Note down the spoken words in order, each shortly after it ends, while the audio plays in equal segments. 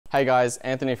Hey guys,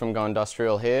 Anthony from Go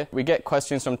Industrial here. We get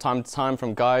questions from time to time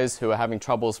from guys who are having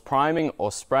troubles priming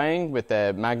or spraying with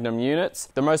their Magnum units.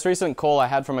 The most recent call I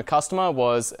had from a customer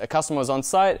was on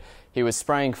site, he was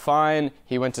spraying fine,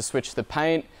 he went to switch the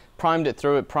paint, primed it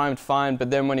through, it primed fine,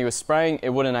 but then when he was spraying,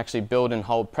 it wouldn't actually build and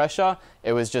hold pressure,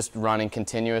 it was just running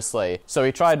continuously. So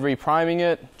he tried repriming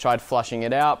it, tried flushing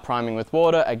it out, priming with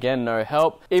water, again no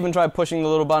help. Even tried pushing the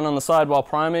little button on the side while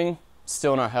priming,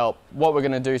 still no help. What we're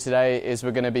going to do today is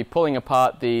we're going to be pulling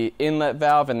apart the inlet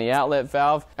valve and the outlet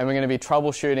valve, and we're going to be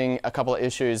troubleshooting a couple of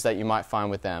issues that you might find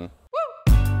with them.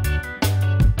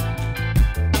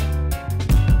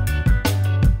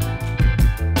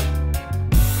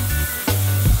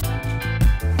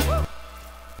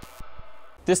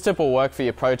 This tip will work for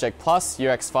your Project Plus,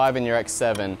 your X5 and your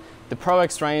X7. The Pro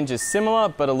X range is similar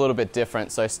but a little bit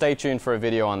different, so stay tuned for a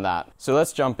video on that. So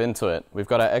let's jump into it. We've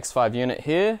got our X5 unit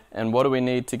here, and what do we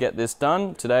need to get this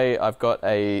done? Today I've got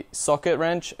a socket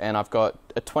wrench and I've got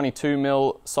a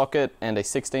 22mm socket and a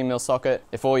 16mm socket.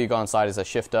 If all you got on site is a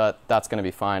shifter, that's going to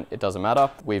be fine, it doesn't matter.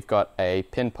 We've got a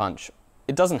pin punch.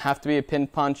 It doesn't have to be a pin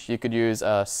punch, you could use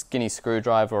a skinny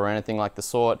screwdriver or anything like the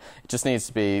sort. It just needs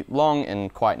to be long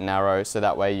and quite narrow, so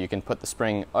that way you can put the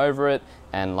spring over it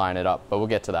and line it up, but we'll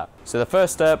get to that. So the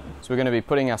first step is we're going to be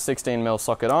putting our 16mm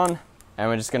socket on, and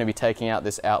we're just going to be taking out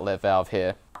this outlet valve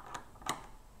here.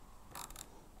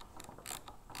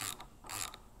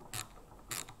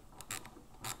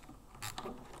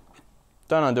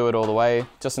 Don't undo it all the way,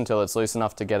 just until it's loose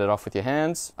enough to get it off with your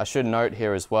hands. I should note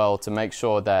here as well to make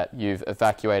sure that you've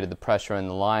evacuated the pressure in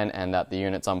the line and that the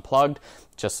unit's unplugged,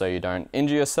 just so you don't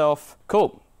injure yourself.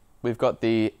 Cool, we've got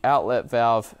the outlet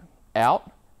valve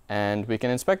out, and we can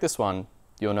inspect this one.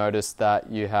 You'll notice that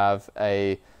you have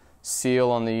a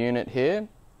seal on the unit here,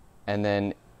 and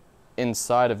then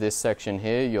inside of this section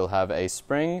here you'll have a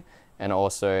spring and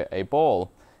also a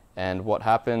ball. And what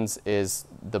happens is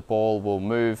the ball will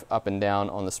move up and down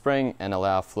on the spring and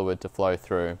allow fluid to flow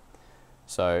through.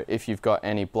 So if you've got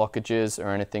any blockages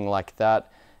or anything like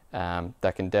that,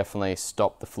 that can definitely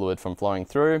stop the fluid from flowing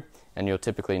through, and you'll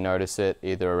typically notice it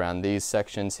either around these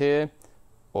sections here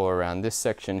or around this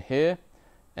section here,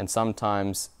 and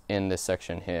sometimes in this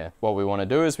section here. What we want to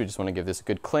do is we just want to give this a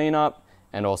good clean up,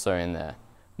 and also in there.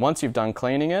 Once you've done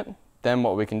cleaning it, then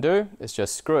what we can do is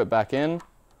just screw it back in.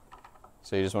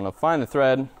 So you just want to find the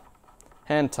thread,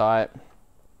 hand tight,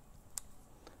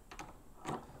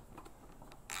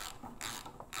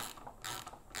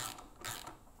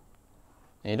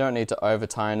 and you don't need to over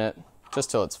tighten it, just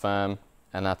till it's firm,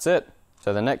 and that's it.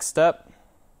 So the next step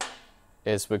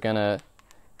is we're going to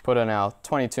put in our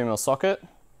 22mm socket.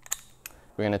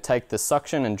 We're going to take the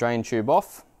suction and drain tube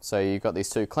off. So you've got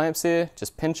these two clamps here,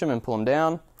 just pinch them and pull them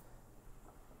down,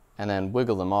 and then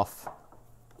wiggle them off.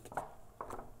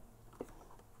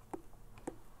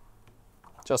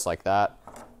 Just like that.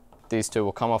 These two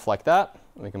will come off like that.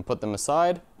 We can put them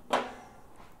aside.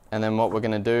 And then what we're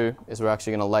going to do is we're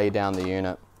actually going to lay down the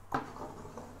unit.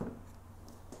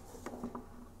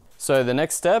 So the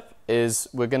next step is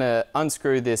we're going to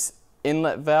unscrew this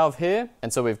inlet valve here.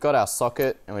 And so we've got our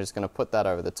socket, and we're just going to put that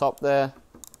over the top there.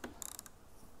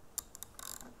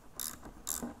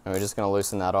 And we're just going to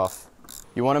loosen that off.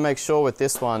 You want to make sure with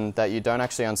this one that you don't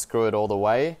actually unscrew it all the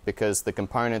way, because the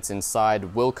components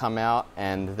inside will come out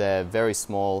and they're very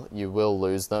small, you will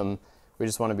lose them. We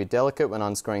just want to be delicate when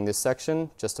unscrewing this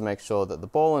section, just to make sure that the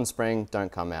ball and spring don't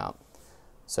come out.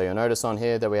 So you'll notice on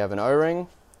here that we have an O-ring,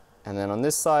 and then on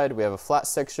this side we have a flat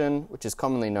section, which is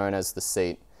commonly known as the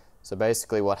seat. So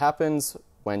basically what happens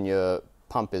when your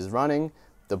pump is running,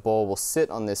 the ball will sit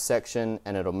on this section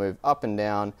and it'll move up and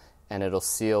down, and it'll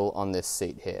seal on this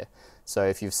seat here. So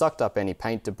if you've sucked up any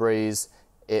paint debris,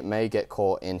 it may get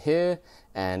caught in here,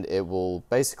 and it will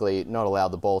basically not allow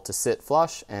the ball to sit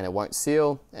flush, and it won't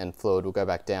seal, and fluid will go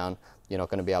back down. You're not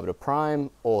going to be able to prime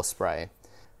or spray.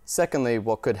 Secondly,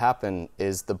 what could happen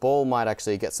is the ball might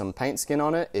actually get some paint skin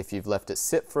on it if you've left it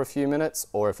sit for a few minutes,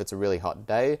 or if it's a really hot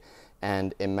day,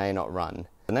 and it may not run.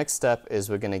 The next step is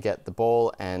we're going to get the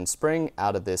ball and spring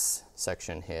out of this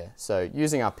section here. So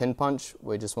using our pin punch,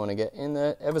 we just want to get in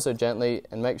there ever so gently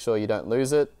and make sure you don't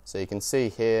lose it. So you can see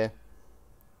here,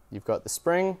 you've got the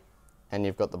spring and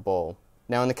you've got the ball.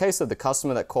 Now in the case of the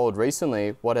customer that called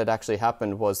recently, what had actually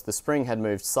happened was the spring had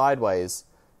moved sideways,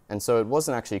 and so it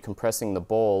wasn't actually compressing the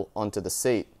ball onto the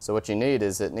seat. So what you need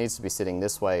is it needs to be sitting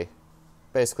this way,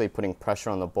 basically putting pressure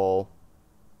on the ball,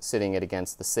 sitting it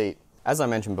against the seat. As I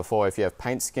mentioned before, if you have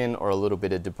paint skin or a little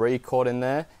bit of debris caught in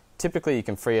there, typically you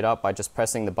can free it up by just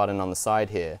pressing the button on the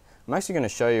side here. I'm actually going to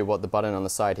show you what the button on the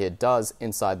side here does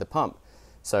inside the pump.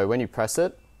 So when you press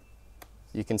it,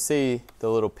 you can see the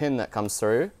little pin that comes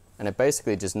through, and it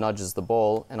basically just nudges the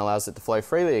ball and allows it to flow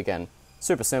freely again.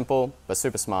 Super simple, but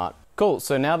super smart. Cool,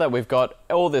 so now that we've got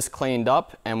all this cleaned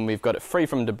up and we've got it free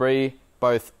from debris,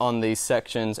 both on these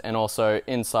sections and also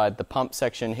inside the pump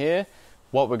section here,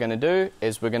 what we're gonna do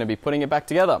is we're gonna be putting it back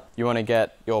together. You wanna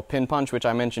get your pin punch, which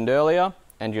I mentioned earlier,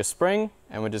 and your spring,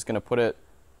 and we're just gonna put it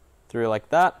through like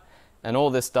that. And all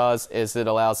this does is it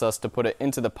allows us to put it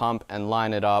into the pump and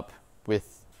line it up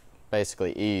with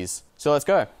basically ease. So let's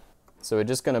go. So we're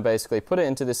just gonna basically put it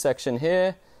into this section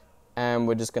here, and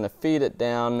we're just gonna feed it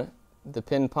down the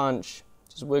pin punch,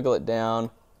 just wiggle it down.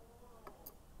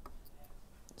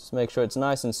 Just make sure it's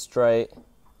nice and straight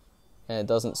and it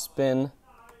doesn't spin.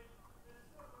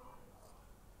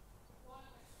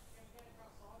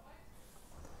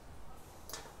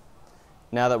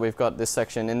 Now that we've got this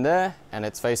section in there and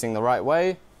it's facing the right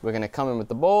way, we're going to come in with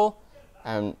the ball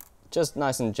and just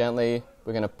nice and gently,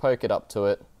 we're going to poke it up to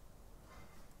it.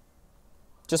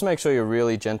 Just make sure you're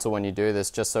really gentle when you do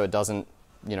this, just so it doesn't,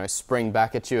 spring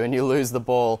back at you and you lose the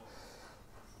ball.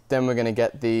 Then we're going to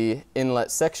get the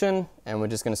inlet section and we're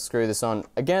just going to screw this on.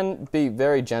 Again, be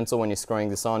very gentle when you're screwing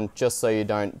this on, just so you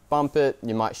don't bump it.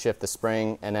 You might shift the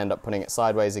spring and end up putting it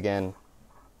sideways again.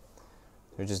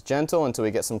 We're just gentle until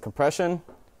we get some compression,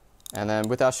 and then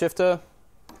with our shifter,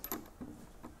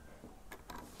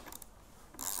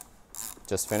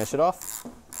 just finish it off.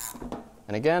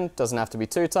 And again, doesn't have to be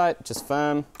too tight, just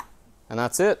firm, and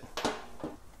that's it.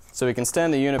 So we can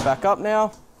stand the unit back up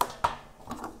now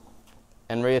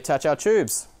and reattach our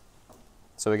tubes.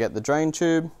 So we get the drain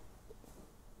tube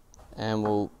and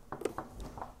we'll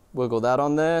wiggle that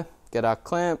on there, get our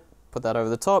clamp, put that over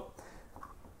the top,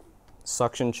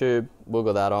 suction tube,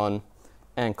 wiggle that on,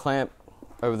 and clamp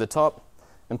over the top,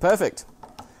 and perfect.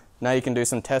 Now you can do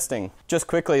some testing. Just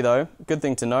quickly though, good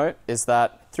thing to note is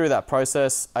that through that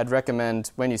process, I'd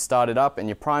recommend when you start it up and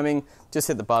you're priming, just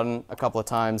hit the button a couple of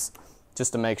times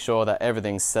just to make sure that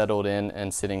everything's settled in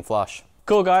and sitting flush.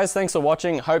 Cool guys, thanks for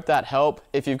watching, hope that helped.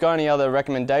 If you've got any other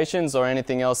recommendations or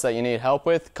anything else that you need help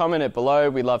with, comment it below,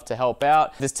 we'd love to help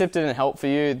out. If this tip didn't help for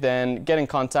you, then get in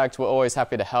contact, we're always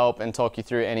happy to help and talk you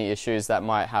through any issues that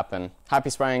might happen. Happy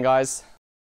spraying guys.